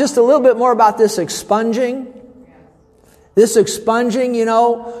talk just a little bit more about this expunging. This expunging,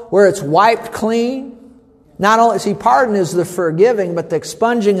 where it's wiped clean. Not only, pardon is the forgiving, but the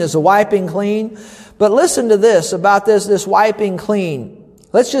expunging is the wiping clean. But listen to this about this wiping clean.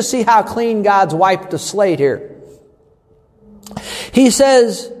 Let's just see how clean God's wiped the slate here. He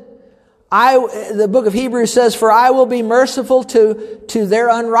says, the book of Hebrews says, for I will be merciful to their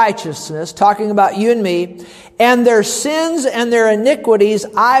unrighteousness, talking about you and me, and their sins and their iniquities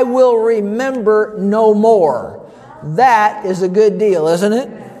I will remember no more. That is a good deal, isn't it?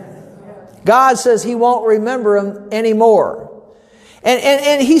 God says He won't remember them anymore.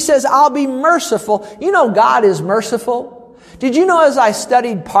 And He says, I'll be merciful. God is merciful. Did you know as I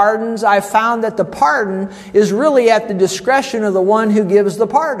studied pardons, I found that the pardon is really at the discretion of the one who gives the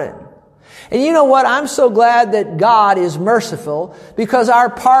pardon. And you know what? I'm so glad that God is merciful, because our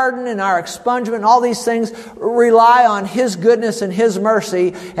pardon and our expungement and all these things rely on His goodness and His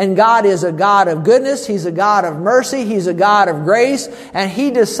mercy. And God is a God of goodness. He's a God of mercy. He's a God of grace. And He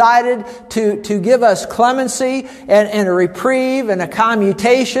decided to give us clemency and a reprieve and a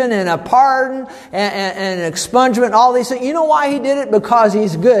commutation and a pardon and an expungement, all these things. You know why He did it? Because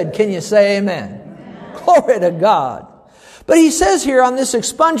He's good. Can you say amen? Glory to God. But He says here on this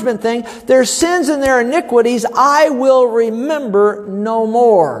expungement thing, their sins and their iniquities I will remember no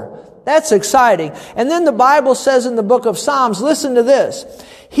more. That's exciting. And then the Bible says in the book of Psalms, listen to this.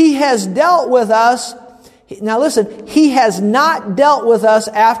 He has dealt with us. Now listen, He has not dealt with us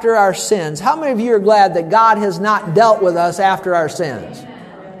after our sins. How many of you are glad that God has not dealt with us after our sins?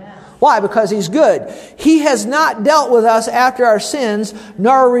 Why? Because He's good. He has not dealt with us after our sins,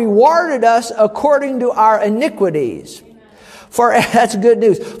 nor rewarded us according to our iniquities. For that's good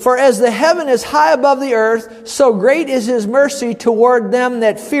news. For as the heaven is high above the earth, so great is His mercy toward them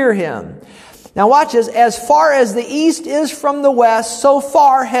that fear Him. Now watch this. As far as the east is from the west, so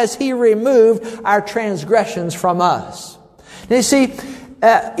far has He removed our transgressions from us. Now you see,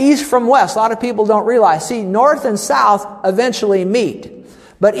 east from west, a lot of people don't realize. See, north and south eventually meet,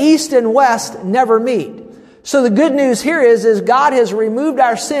 but east and west never meet. So the good news here is God has removed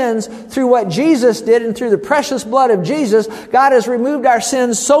our sins through what Jesus did, and through the precious blood of Jesus, God has removed our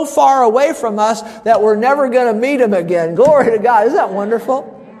sins so far away from us that we're never going to meet Him again. Glory to God. Isn't that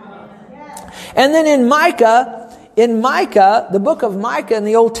wonderful? And then in Micah, the book of Micah in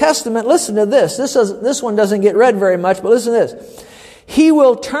the Old Testament, listen to this. This one doesn't get read very much, but listen to this. He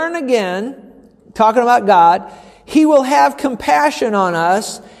will turn again, talking about God, He will have compassion on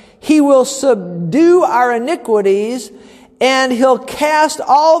us. He will subdue our iniquities, and He'll cast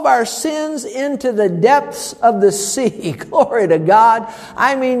all of our sins into the depths of the sea. Glory to God.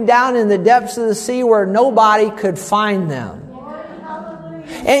 I mean, down in the depths of the sea where nobody could find them.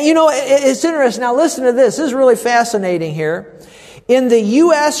 And you know, it's interesting. Now listen to this. This is really fascinating here. In the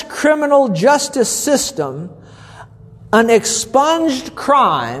U.S. criminal justice system, an expunged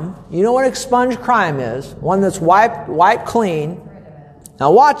crime, you know what expunged crime is? One that's wiped clean.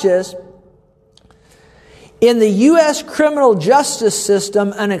 Now watch this. In the U.S. criminal justice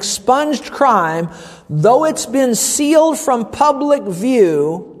system, an expunged crime, though it's been sealed from public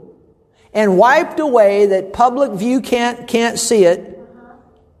view and wiped away that public view can't see it,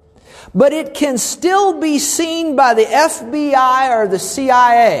 but it can still be seen by the FBI or the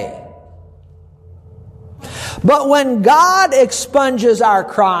CIA. But when God expunges our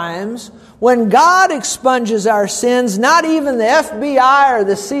crimes, when God expunges our sins, not even the FBI or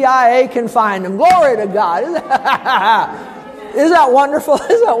the CIA can find them. Glory to God. Isn't that wonderful?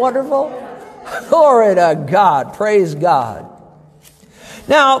 Isn't that wonderful? Glory to God. Praise God.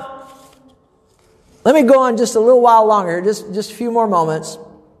 Now, let me go on just a little while longer, just a few more moments.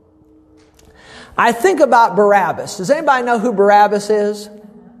 I think about Barabbas. Does anybody know who Barabbas is?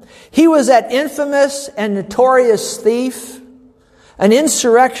 He was that infamous and notorious thief, an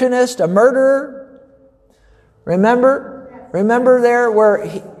insurrectionist, a murderer. Remember there where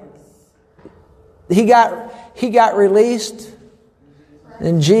he got released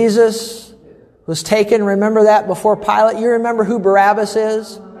and Jesus was taken. Remember that before Pilate? You remember who Barabbas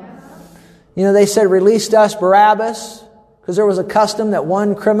is? You know, they said, "Release us, Barabbas," because there was a custom that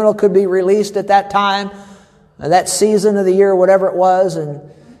one criminal could be released at that time, that season of the year, whatever it was, and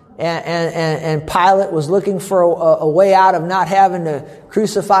Pilate was looking for a way out of not having to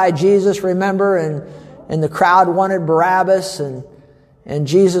crucify Jesus, remember? And the crowd wanted Barabbas, and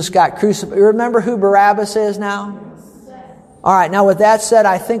Jesus got crucified. You remember who Barabbas is now? All right, now with that said,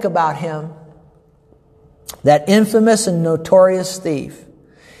 I think about him, that infamous and notorious thief,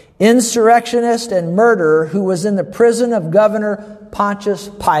 insurrectionist and murderer who was in the prison of Governor Pontius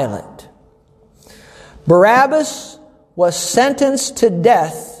Pilate. Barabbas was sentenced to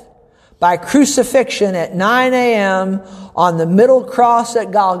death by crucifixion at 9 a.m. on the middle cross at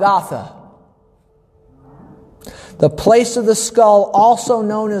Golgotha, the place of the skull, also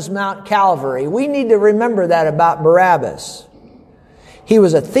known as Mount Calvary. We need to remember that about Barabbas. He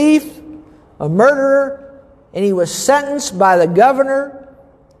was a thief, a murderer, and he was sentenced by the governor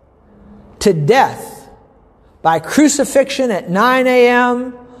to death by crucifixion at 9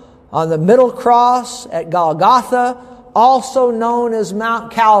 a.m. on the middle cross at Golgotha, also known as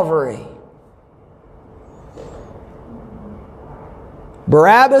Mount Calvary.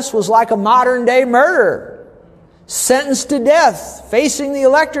 Barabbas was like a modern day murderer, sentenced to death, facing the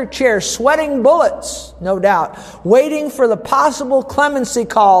electric chair, sweating bullets, no doubt, waiting for the possible clemency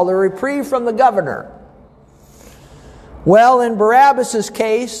call, the reprieve from the governor. Well, in Barabbas'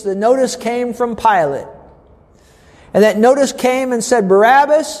 case, the notice came from Pilate. And that notice came and said,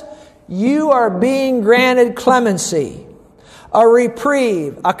 "Barabbas, you are being granted clemency, a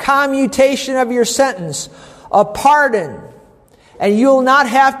reprieve, a commutation of your sentence, a pardon, and you'll not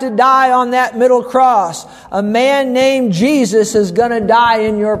have to die on that middle cross. A man named Jesus is going to die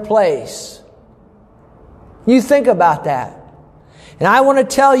in your place." You think about that. And I want to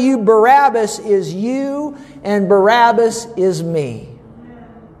tell you, Barabbas is you and Barabbas is me.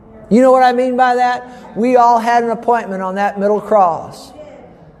 You know what I mean by that? We all had an appointment on that middle cross.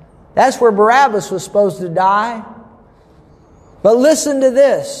 That's where Barabbas was supposed to die. But listen to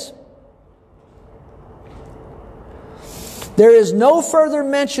this. There is no further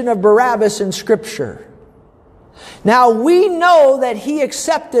mention of Barabbas in Scripture. Now we know that he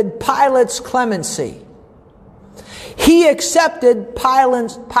accepted Pilate's clemency. He accepted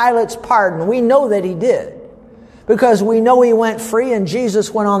Pilate's pardon. We know that he did, because we know he went free and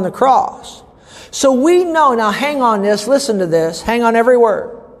Jesus went on the cross. So we know, now hang on this, listen to this, hang on every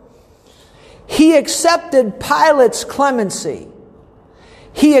word. He accepted Pilate's clemency.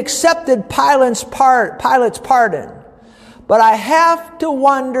 He accepted Pilate's pardon. But I have to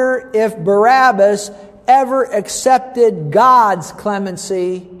wonder if Barabbas ever accepted God's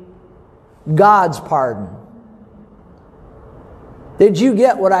clemency, God's pardon. Did you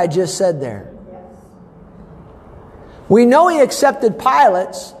get what I just said there? We know he accepted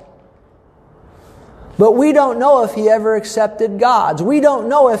Pilate's, But we don't know if he ever accepted God's. We don't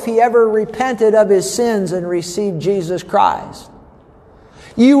know if he ever repented of his sins and received Jesus Christ.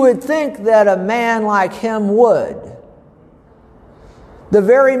 You would think that a man like him would. The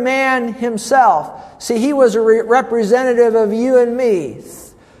very man himself. See, he was a representative of you and me.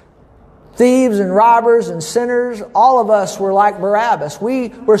 Thieves and robbers and sinners, all of us were like Barabbas. We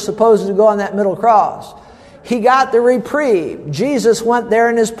were supposed to go on that middle cross. He got the reprieve. Jesus went there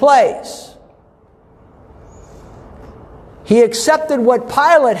in his place. He accepted what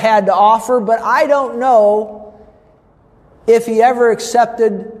Pilate had to offer, but I don't know if he ever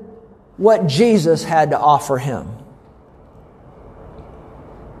accepted what Jesus had to offer him.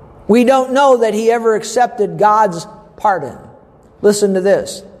 We don't know that he ever accepted God's pardon. Listen to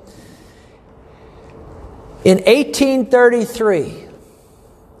this. In 1833,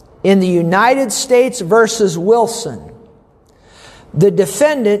 in the United States versus Wilson, the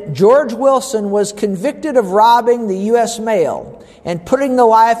defendant, George Wilson, was convicted of robbing the U.S. mail and putting the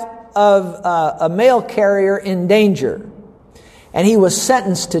life of a mail carrier in danger. And he was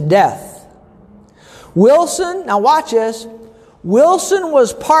sentenced to death. Wilson, now watch this, Wilson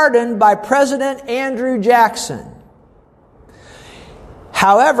was pardoned by President Andrew Jackson.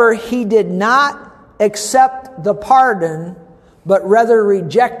 However, he did not accept the pardon, but rather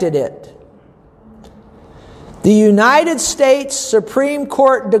rejected it. The United States Supreme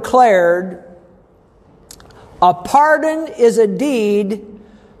Court declared, a pardon is a deed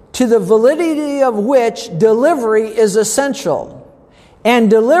to the validity of which delivery is essential,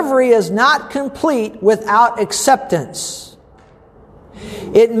 and delivery is not complete without acceptance.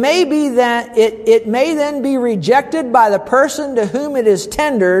 It may then be rejected by the person to whom it is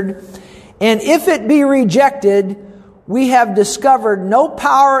tendered, and if it be rejected, we have discovered no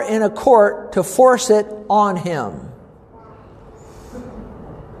power in a court to force it on him.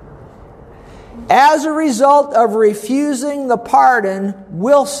 As a result of refusing the pardon,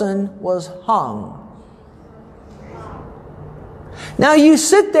 Wilson was hung. Now you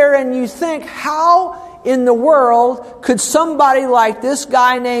sit there and you think, how in the world could somebody like this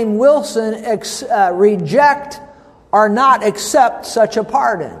guy named Wilson reject or not accept such a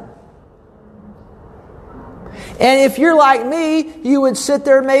pardon? And if you're like me, you would sit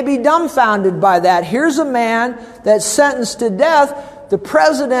there maybe dumbfounded by that. Here's a man that's sentenced to death. The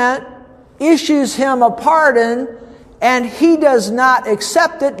president issues him a pardon, and he does not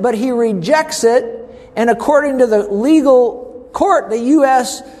accept it, but he rejects it. And according to the legal court, the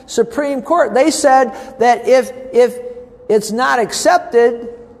U.S. Supreme Court, they said that if it's not accepted,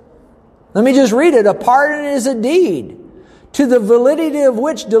 let me just read it, a pardon is a deed to the validity of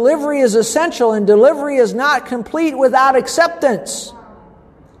which delivery is essential, and delivery is not complete without acceptance.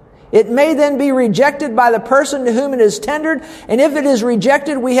 It may then be rejected by the person to whom it is tendered, and if it is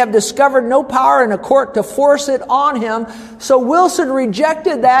rejected, we have discovered no power in a court to force it on him. So Wilson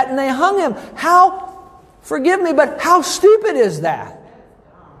rejected that, and they hung him. Forgive me, but how stupid is that?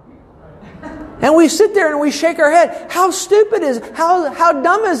 And we sit there and we shake our head. How stupid is, how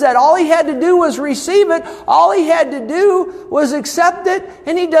dumb is that? All he had to do was receive it. All he had to do was accept it,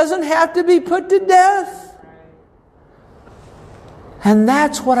 and he doesn't have to be put to death. And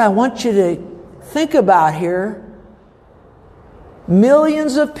that's what I want you to think about here.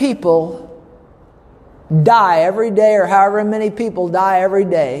 Millions of people die every day, or however many people die every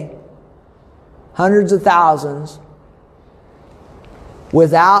day, hundreds of thousands,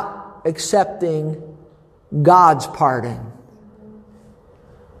 without accepting God's pardon.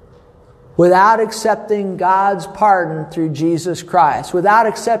 Without accepting God's pardon through Jesus Christ. Without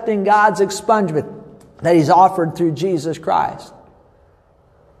accepting God's expungement that He's offered through Jesus Christ.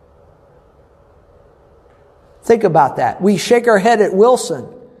 Think about that. We shake our head at Wilson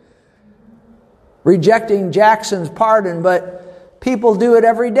rejecting Jackson's pardon, but people do it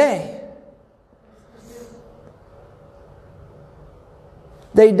every day.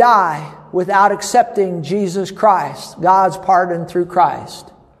 They die without accepting Jesus Christ, God's pardon through Christ.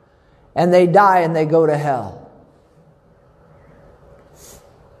 And they die and they go to hell.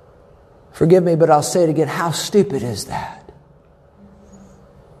 Forgive me, but I'll say it again. How stupid is that?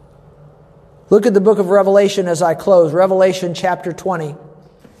 Look at the book of Revelation as I close. Revelation chapter 20.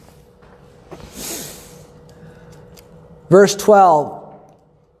 Verse 12.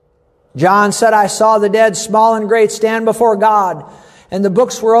 John said, I saw the dead, small and great, stand before God. And the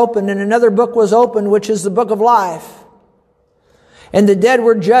books were opened, and another book was opened, which is the book of life. And the dead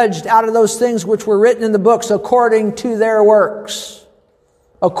were judged out of those things which were written in the books according to their works.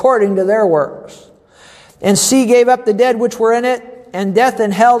 According to their works. And sea gave up the dead which were in it, and death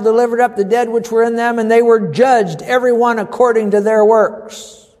and hell delivered up the dead which were in them, and they were judged, every one according to their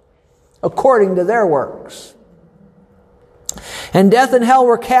works. according to their works. And death and hell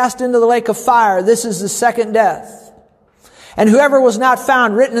were cast into the lake of fire. This is the second death. And whoever was not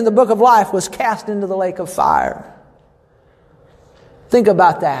found written in the book of life was cast into the lake of fire. Think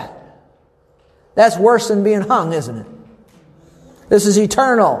about that. That's worse than being hung, isn't it? This is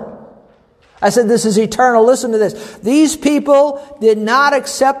eternal. I said this is eternal. Listen to this. These people did not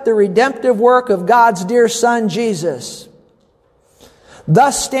accept the redemptive work of God's dear Son, Jesus.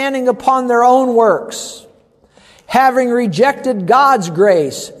 Thus standing upon their own works, having rejected God's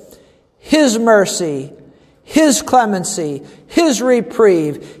grace, His mercy, His clemency, His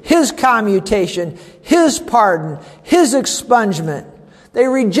reprieve, His commutation, His pardon, His expungement. They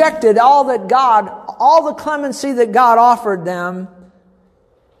rejected all the clemency that God offered them,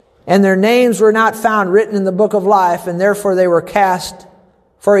 and their names were not found written in the book of life, and therefore they were cast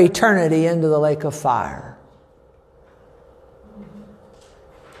for eternity into the lake of fire.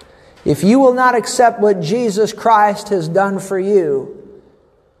 If you will not accept what Jesus Christ has done for you,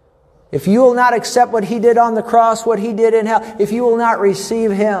 if you will not accept what He did on the cross, what He did in hell, if you will not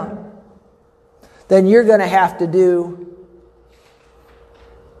receive Him, then you're going to have to do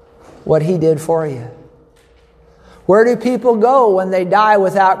what He did for you. Where do people go when they die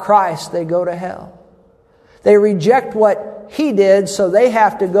without Christ? They go to hell. They reject what He did, so they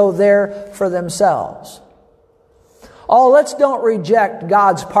have to go there for themselves. Oh, let's don't reject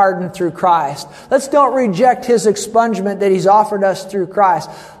God's pardon through Christ. Let's don't reject His expungement that He's offered us through Christ.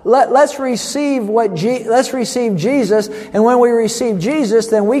 Let's receive Jesus, and when we receive Jesus,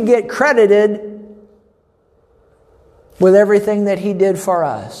 then we get credited with everything that He did for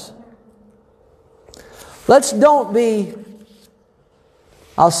us. Let's don't be,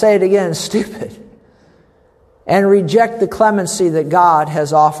 I'll say it again, stupid, and reject the clemency that God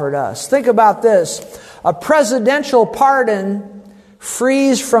has offered us. Think about this. A presidential pardon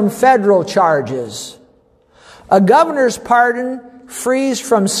frees from federal charges. A governor's pardon frees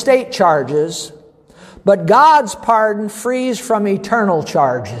from state charges. But God's pardon frees from eternal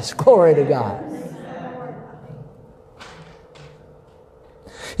charges. Glory to God.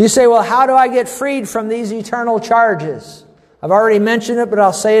 You say, well, how do I get freed from these eternal charges? I've already mentioned it, but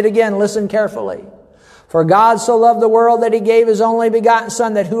I'll say it again. Listen carefully. For God so loved the world that He gave His only begotten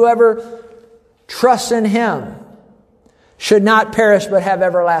Son, that whoever trusts in Him should not perish but have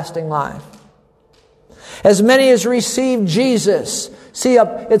everlasting life. As many as received Jesus. See,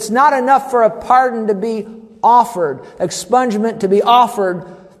 it's not enough for a pardon to be offered, expungement to be offered,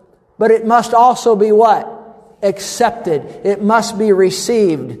 but it must also be what? Accepted. It must be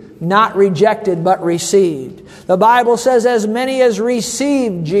received. Not rejected, but received. The Bible says, as many as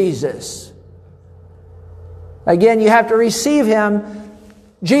received Jesus. Again, you have to receive Him,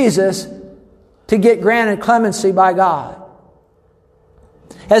 Jesus, to get granted clemency by God.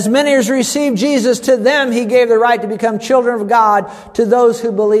 As many as received Jesus, to them He gave the right to become children of God, to those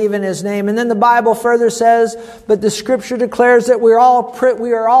who believe in His name. And then the Bible further says, but the Scripture declares that we are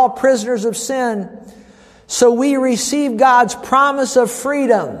all prisoners of sin. So we receive God's promise of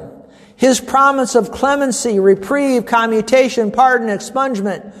freedom, His promise of clemency, reprieve, commutation, pardon,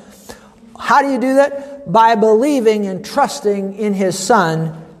 expungement. How do you do that? By believing and trusting in His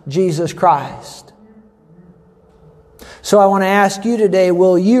Son, Jesus Christ. So I want to ask you today,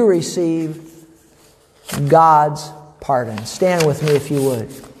 will you receive God's pardon? Stand with me if you would.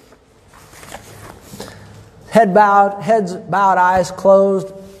 Heads bowed, eyes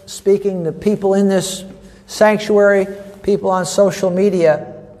closed, speaking to people in this sanctuary, people on social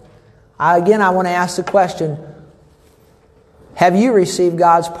media. I want to ask the question, have you received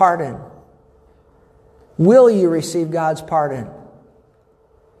God's pardon? Will you receive God's pardon?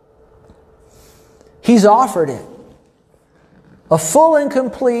 He's offered it. A full and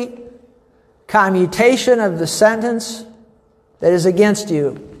complete commutation of the sentence that is against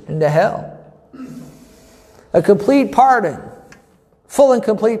you into hell. A complete pardon. Full and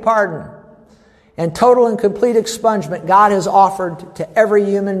complete pardon. And total and complete expungement God has offered to every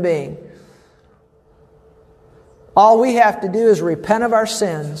human being. All we have to do is repent of our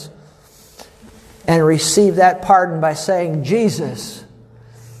sins and receive that pardon by saying, Jesus,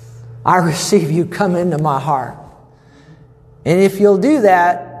 I receive you, come into my heart. And if you'll do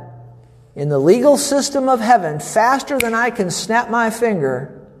that, in the legal system of heaven, faster than I can snap my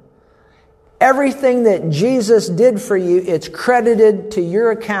finger, everything that Jesus did for you, it's credited to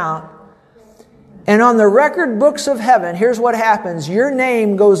your account. And on the record books of heaven, here's what happens. Your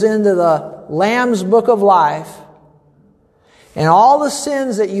name goes into the Lamb's book of life. And all the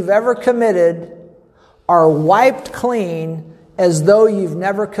sins that you've ever committed are wiped clean as though you've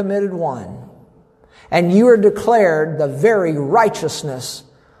never committed one. And you are declared the very righteousness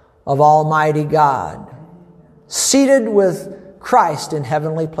of Almighty God, seated with Christ in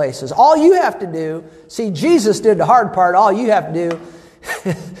heavenly places. All you have to do, see, Jesus did the hard part. All you have to do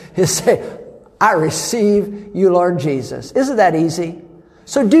is say, I receive you, Lord Jesus. Isn't that easy?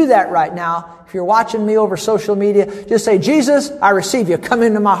 So do that right now. If you're watching me over social media, just say, Jesus, I receive you. Come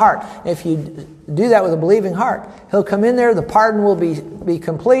into my heart. If you do that with a believing heart, He'll come in there. The pardon will be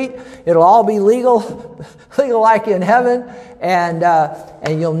complete. It'll all be legal like in heaven.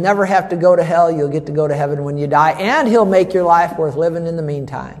 And you'll never have to go to hell. You'll get to go to heaven when you die. And He'll make your life worth living in the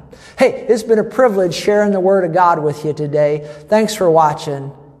meantime. Hey, it's been a privilege sharing the Word of God with you today. Thanks for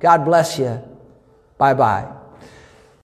watching. God bless you. Bye-bye.